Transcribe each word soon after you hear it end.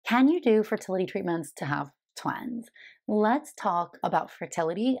Can you do fertility treatments to have twins? Let's talk about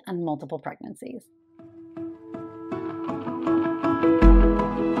fertility and multiple pregnancies.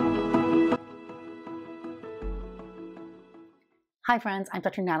 Hi friends, I'm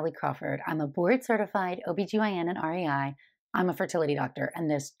Dr. Natalie Crawford. I'm a board certified OBGYN and REI. I'm a fertility doctor,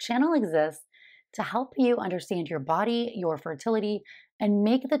 and this channel exists to help you understand your body, your fertility, and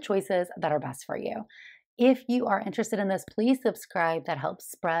make the choices that are best for you. If you are interested in this, please subscribe. That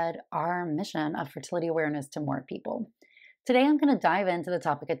helps spread our mission of fertility awareness to more people. Today, I'm going to dive into the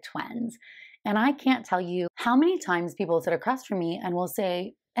topic of twins. And I can't tell you how many times people sit across from me and will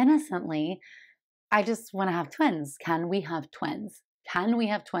say innocently, I just want to have twins. Can we have twins? Can we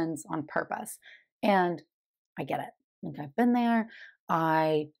have twins on purpose? And I get it. Like, I've been there.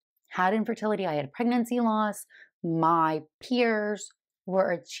 I had infertility. I had pregnancy loss. My peers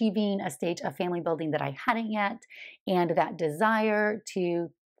were achieving a stage of family building that I hadn't yet, and that desire to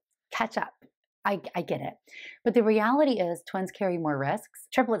catch up. I get it. But the reality is twins carry more risks,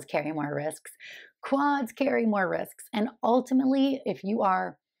 triplets carry more risks, quads carry more risks. And ultimately, if you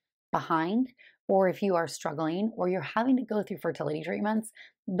are behind, or if you are struggling, or you're having to go through fertility treatments,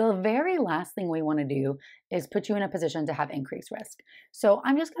 the very last thing we want to do is put you in a position to have increased risk. So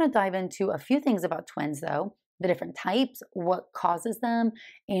I'm just going to dive into a few things about twins though, the different types, what causes them,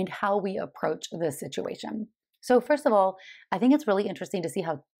 and how we approach this situation. So first of all, I think it's really interesting to see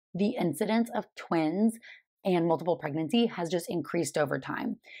how the incidence of twins and multiple pregnancy has just increased over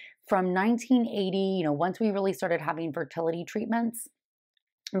time. From 1980, once we really started having fertility treatments,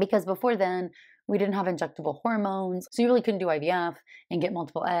 because before then, we didn't have injectable hormones, so you really couldn't do IVF and get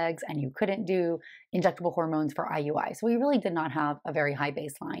multiple eggs, and you couldn't do injectable hormones for IUI. So we really did not have a very high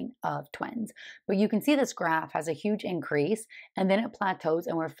baseline of twins. But you can see this graph has a huge increase, and then it plateaus,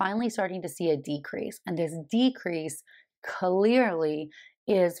 and we're finally starting to see a decrease. And this decrease clearly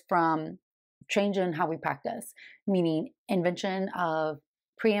is from change in how we practice, meaning invention of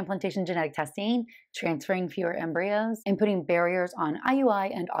pre-implantation genetic testing, transferring fewer embryos, and putting barriers on IUI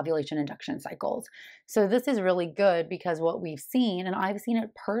and ovulation induction cycles. So this is really good because what we've seen, and I've seen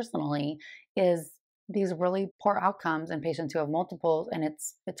it personally, is these really poor outcomes in patients who have multiples, and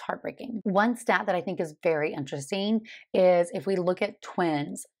it's heartbreaking. One stat that I think is very interesting is if we look at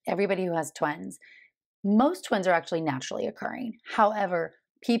twins, everybody who has twins, most twins are actually naturally occurring. However,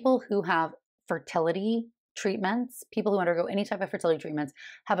 people who have fertility treatments, people who undergo any type of fertility treatments,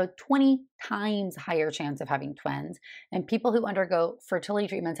 have a 20 times higher chance of having twins, and people who undergo fertility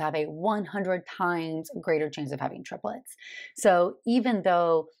treatments have a 100 times greater chance of having triplets. So even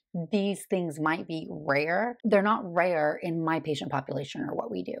though these things might be rare, they're not rare in my patient population or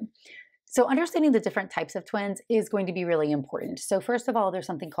what we do. So understanding the different types of twins is going to be really important. So first of all, there's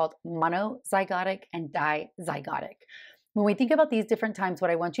something called monozygotic and dizygotic. When we think about these different times,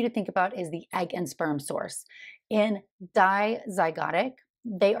 what I want you to think about is the egg and sperm source. In dizygotic,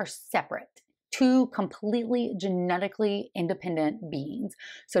 they are separate, two completely genetically independent beings.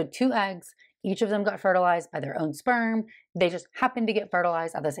 So two eggs, each of them got fertilized by their own sperm. They just happened to get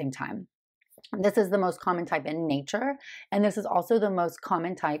fertilized at the same time. This is the most common type in nature, and this is also the most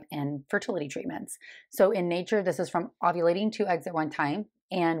common type in fertility treatments. So in nature, this is from ovulating two eggs at one time.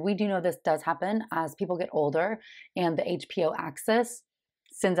 And we do know this does happen as people get older and the HPO axis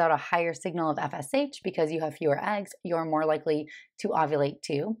sends out a higher signal of FSH because you have fewer eggs, you're more likely to ovulate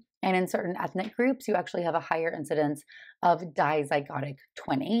too. And in certain ethnic groups, you actually have a higher incidence of dizygotic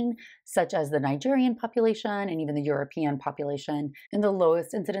twinning, such as the Nigerian population and even the European population. And the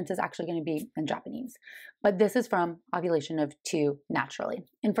lowest incidence is actually going to be in Japanese. But this is from ovulation of two naturally.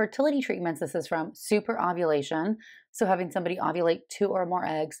 In fertility treatments, this is from superovulation, so having somebody ovulate two or more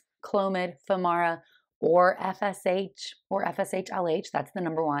eggs, Clomid, Femara, or FSH or FSH-LH, that's the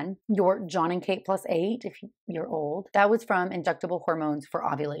number one. Your John and Kate +8, if you're old, that was from injectable hormones for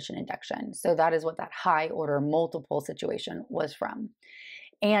ovulation induction. So that is what that high order multiple situation was from.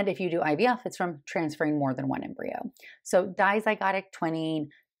 And if you do IVF, it's from transferring more than one embryo. So dizygotic twinning,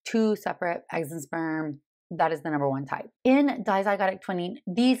 two separate eggs and sperm, that is the number one type. In dizygotic twinning,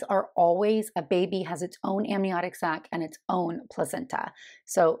 these are always, a baby has its own amniotic sac and its own placenta.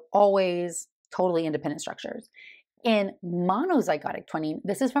 So always totally independent structures. In monozygotic twinning,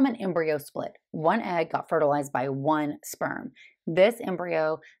 this is from an embryo split. One egg got fertilized by one sperm. This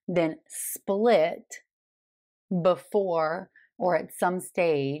embryo then split before or at some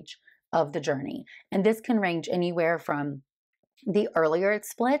stage of the journey. And this can range anywhere from the earlier it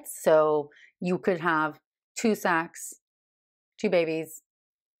splits. So you could have two sacs, two babies,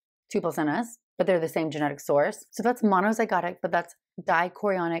 two placentas, but they're the same genetic source. So that's monozygotic, but that's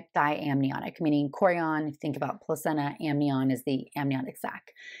dichorionic, diamniotic, meaning chorion, if you think about placenta, amnion is the amniotic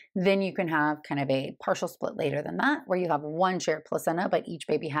sac. Then you can have kind of a partial split later than that, where you have one shared placenta, but each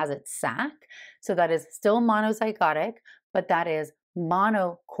baby has its sac. So that is still monozygotic, but that is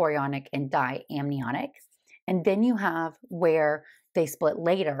monochorionic and diamniotic. And then you have where they split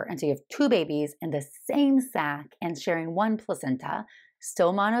later, and so you have two babies in the same sac and sharing one placenta.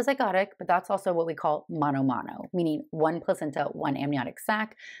 Still monozygotic, but that's also what we call mono-mono, meaning one placenta, one amniotic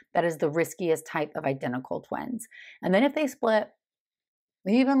sac. That is the riskiest type of identical twins. And then if they split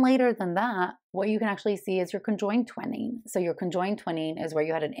even later than that, what you can actually see is your conjoined twinning. So your conjoined twinning is where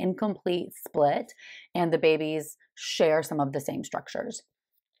you had an incomplete split and the babies share some of the same structures.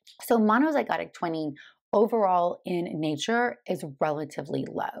 So monozygotic twinning overall in nature is relatively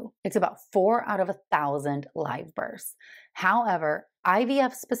low. It's about 4 out of 1,000 live births. However,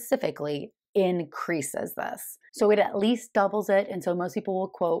 IVF specifically increases this. So it at least doubles it. And so most people will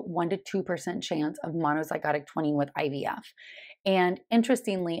quote 1 to 2% chance of monozygotic twinning with IVF. And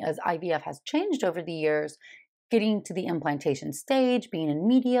interestingly, as IVF has changed over the years, getting to the implantation stage, being in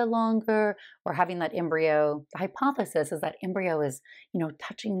media longer, or having that embryo, the hypothesis is that embryo is,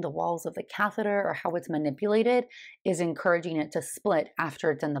 touching the walls of the catheter, or how it's manipulated is encouraging it to split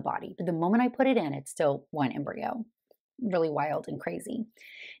after it's in the body. But the moment I put it in, it's still one embryo. Really wild and crazy.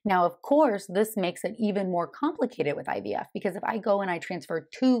 Now, of course, this makes it even more complicated with IVF, because if I go and I transfer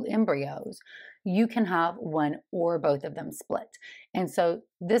 2 embryos, you can have one or both of them split. And so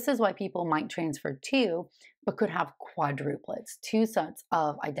this is why people might transfer 2, but could have quadruplets, 2 sets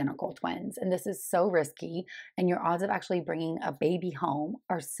of identical twins. And this is so risky, and your odds of actually bringing a baby home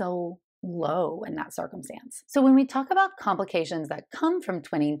are so low in that circumstance. So when we talk about complications that come from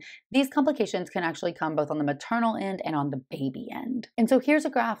twinning, these complications can actually come both on the maternal end and on the baby end. And so here's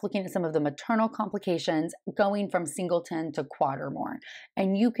a graph looking at some of the maternal complications going from singleton to quad or more.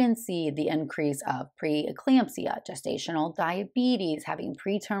 And you can see the increase of preeclampsia, gestational diabetes, having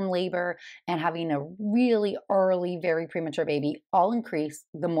preterm labor, and having a really early, very premature baby all increase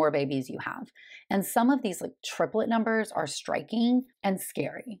the more babies you have. And some of these triplet numbers are striking and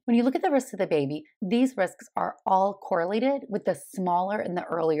scary. When you look at the risks of the baby, these risks are all correlated with the smaller and the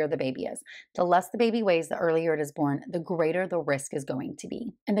earlier the baby is. The less the baby weighs, the earlier it is born, the greater the risk is going to be.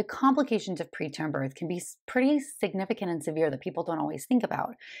 And the complications of preterm birth can be pretty significant and severe that people don't always think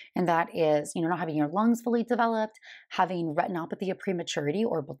about. And that is, not having your lungs fully developed, having retinopathy of prematurity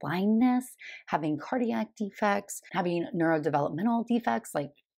or blindness, having cardiac defects, having neurodevelopmental defects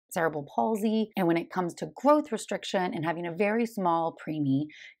like cerebral palsy. And when it comes to growth restriction and having a very small preemie,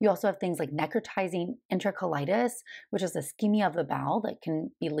 you also have things like necrotizing enterocolitis, which is ischemia of the bowel that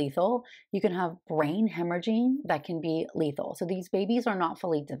can be lethal. You can have brain hemorrhaging that can be lethal. So these babies are not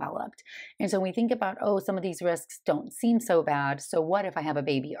fully developed. And so when we think about, some of these risks don't seem so bad, so what if I have a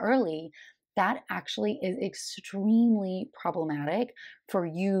baby early? That actually is extremely problematic for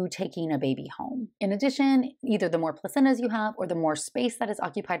you taking a baby home. In addition, either the more placentas you have or the more space that is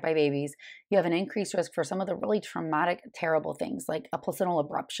occupied by babies, you have an increased risk for some of the really traumatic, terrible things like a placental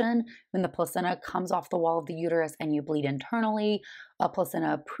abruption when the placenta comes off the wall of the uterus and you bleed internally, a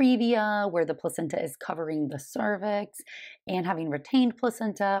placenta previa where the placenta is covering the cervix, and having retained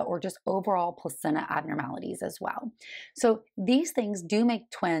placenta or just overall placenta abnormalities as well. So these things do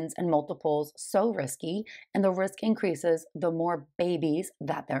make twins and multiples so risky, and the risk increases the more babies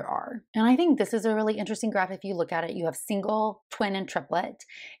that there are. And I think this is a really interesting graph. If you look at it, you have single, twin, and triplet.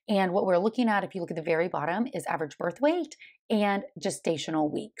 And what we're looking at, if you look at the very bottom, is average birth weight and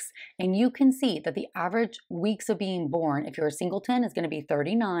gestational weeks. And you can see that the average weeks of being born, if you're a singleton, is going to be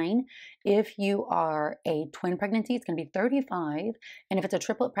 39. If you are a twin pregnancy, it's going to be 35. And if it's a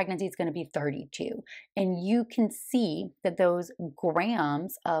triplet pregnancy, it's going to be 32. And you can see that those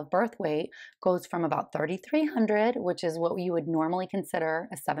grams of birth weight goes from about 3,300, which is what you would normally consider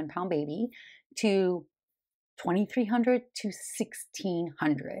a 7-pound baby, to 2,300 to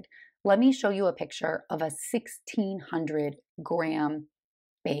 1,600. Let me show you a picture of a 1,600 gram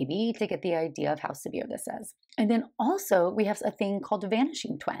baby to get the idea of how severe this is. And then also we have a thing called a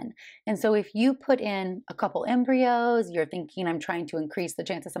vanishing twin. And so if you put in a couple embryos, you're thinking I'm trying to increase the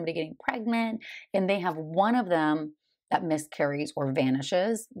chance of somebody getting pregnant, and they have one of them that miscarries or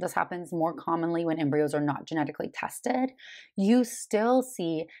vanishes. This happens more commonly when embryos are not genetically tested. You still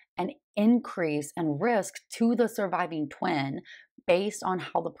see an increase in risk to the surviving twin based on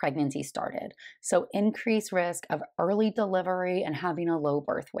how the pregnancy started. So increased risk of early delivery and having a low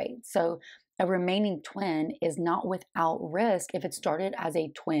birth weight. So a remaining twin is not without risk if it started as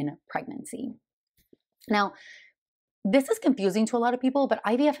a twin pregnancy. Now, This is confusing to a lot of people, but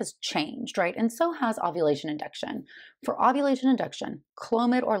IVF has changed, right? And so has ovulation induction. For ovulation induction,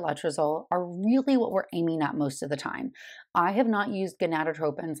 Clomid or letrozole are really what we're aiming at most of the time. I have not used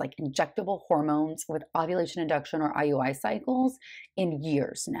gonadotropins, like injectable hormones, with ovulation induction or IUI cycles in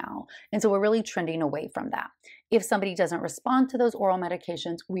years now. And so we're really trending away from that. If somebody doesn't respond to those oral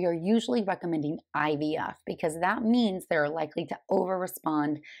medications, we are usually recommending IVF because that means they're likely to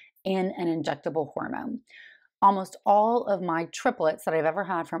over-respond in an injectable hormone. Almost all of my triplets that I've ever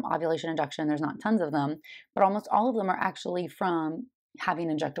had from ovulation induction, there's not tons of them, but almost all of them are actually from having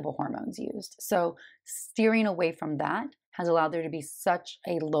injectable hormones used. So steering away from that has allowed there to be such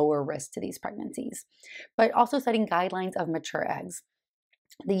a lower risk to these pregnancies. But also setting guidelines of mature eggs.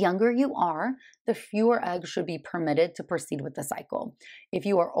 The younger you are, the fewer eggs should be permitted to proceed with the cycle. If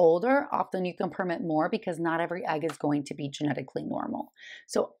you are older, often you can permit more because not every egg is going to be genetically normal.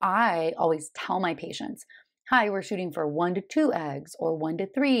 So I always tell my patients, hi, we're shooting for 1 to 2 eggs or 1 to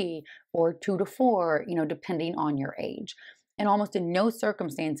 3 or 2 to 4, depending on your age. And almost in no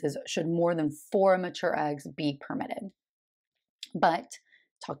circumstances should more than 4 mature eggs be permitted. But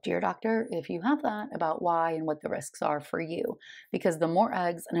talk to your doctor if you have that about why and what the risks are for you. Because the more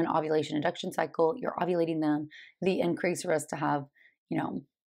eggs in an ovulation induction cycle, you're ovulating them, the increased risk to have,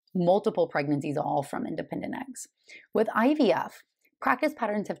 multiple pregnancies all from independent eggs. With IVF, practice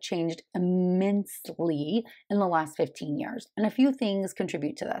patterns have changed immensely in the last 15 years, and a few things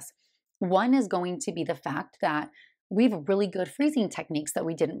contribute to this. One is going to be the fact that we have really good freezing techniques that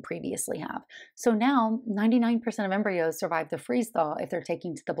we didn't previously have. So now 99% of embryos survive the freeze thaw if they're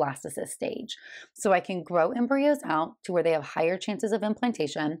taken to the blastocyst stage. So I can grow embryos out to where they have higher chances of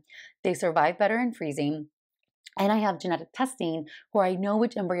implantation, they survive better in freezing, and I have genetic testing where I know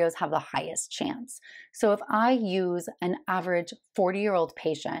which embryos have the highest chance. So if I use an average 40-year-old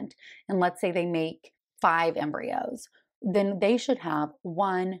patient, and let's say they make 5 embryos, then they should have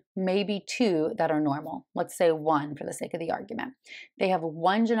 1, maybe 2 that are normal. Let's say 1 for the sake of the argument. They have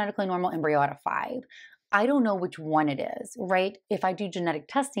 1 genetically normal embryo out of 5. I don't know which one it is, right? If I do genetic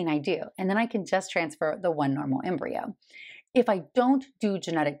testing, I do. And then I can just transfer the 1 normal embryo. If I don't do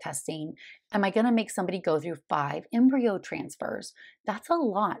genetic testing, am I going to make somebody go through 5 embryo transfers? That's a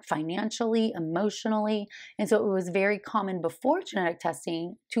lot financially, emotionally. And so it was very common before genetic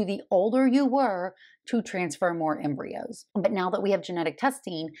testing to the older you were to transfer more embryos. But now that we have genetic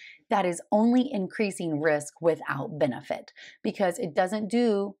testing, that is only increasing risk without benefit because it doesn't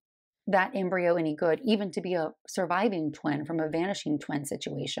do that embryo any good, even to be a surviving twin from a vanishing twin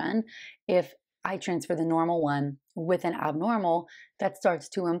situation. If I transfer the normal one with an abnormal that starts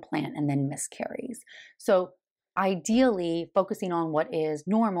to implant and then miscarries. So ideally, focusing on what is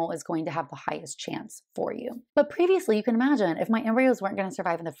normal is going to have the highest chance for you. But previously, you can imagine if my embryos weren't going to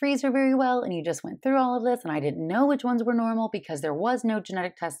survive in the freezer very well and you just went through all of this and I didn't know which ones were normal because there was no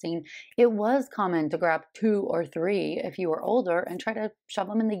genetic testing, it was common to grab 2 or 3 if you were older and try to shove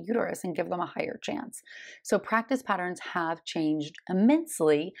them in the uterus and give them a higher chance. So practice patterns have changed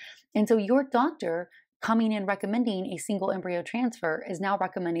immensely. And so your doctor coming in recommending a single embryo transfer is now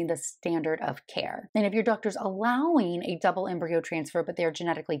recommending the standard of care. And if your doctor's allowing a double embryo transfer, but they're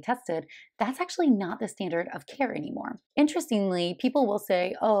genetically tested, that's actually not the standard of care anymore. Interestingly, people will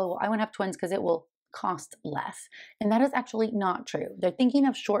say, oh, I want to have twins because it will cost less. And that is actually not true. They're thinking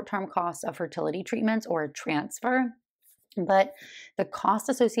of short-term costs of fertility treatments or a transfer, but the costs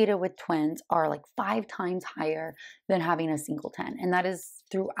associated with twins are like 5 times higher than having a singleton. And that is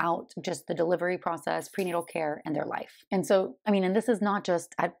throughout just the delivery process, prenatal care, and their life. And so, and this is not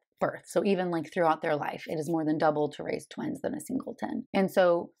just at birth. So even like throughout their life, it is more than double to raise twins than a singleton. And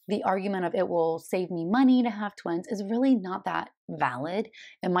so the argument of it will save me money to have twins is really not that valid.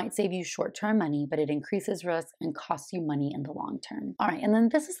 It might save you short-term money, but it increases risk and costs you money in the long term. All right, and then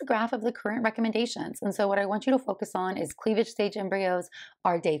this is the graph of the current recommendations. And so what I want you to focus on is cleavage stage embryos,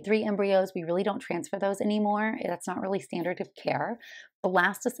 our day 3 embryos. We really don't transfer those anymore. That's not really standard of care.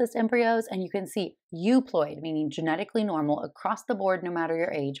 Blastocyst embryos, and you can see euploid, meaning genetically normal across the board, no matter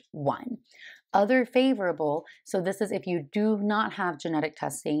your age, 1. Other favorable, so this is if you do not have genetic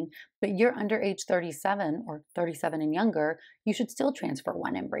testing, but you're under age 37 or 37 and younger, you should still transfer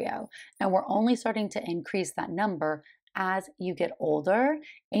 1 embryo. And we're only starting to increase that number as you get older,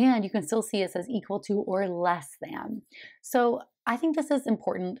 and you can still see it says equal to or less than. So I think this is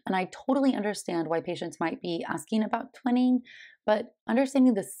important, and I totally understand why patients might be asking about twinning, but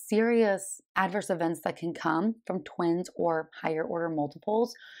understanding the serious adverse events that can come from twins or higher order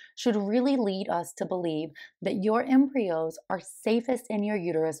multiples should really lead us to believe that your embryos are safest in your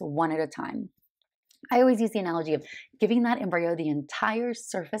uterus 1 at a time. I always use the analogy of giving that embryo the entire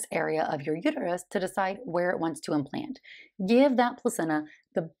surface area of your uterus to decide where it wants to implant. Give that placenta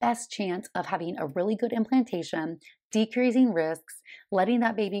the best chance of having a really good implantation, decreasing risks, letting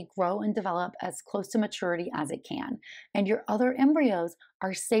that baby grow and develop as close to maturity as it can. And your other embryos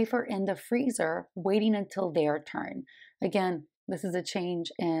are safer in the freezer, waiting until their turn. Again, this is a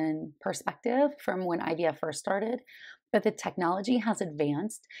change in perspective from when IVF first started, but the technology has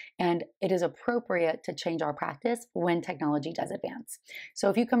advanced and it is appropriate to change our practice when technology does advance. So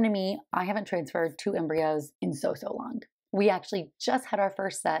if you come to me, I haven't transferred 2 embryos in so long. We actually just had our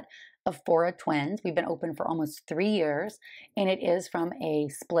first set of Fora twins. We've been open for almost 3 years, and it is from a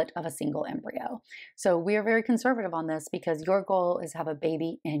split of a single embryo. So we are very conservative on this because your goal is to have a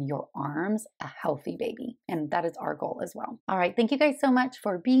baby in your arms, a healthy baby, and that is our goal as well. All right, thank you guys so much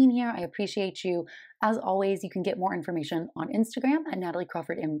for being here. I appreciate you. As always, you can get more information on Instagram at Natalie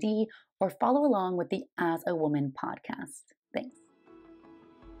Crawford MD or follow along with the As a Woman podcast. Thanks.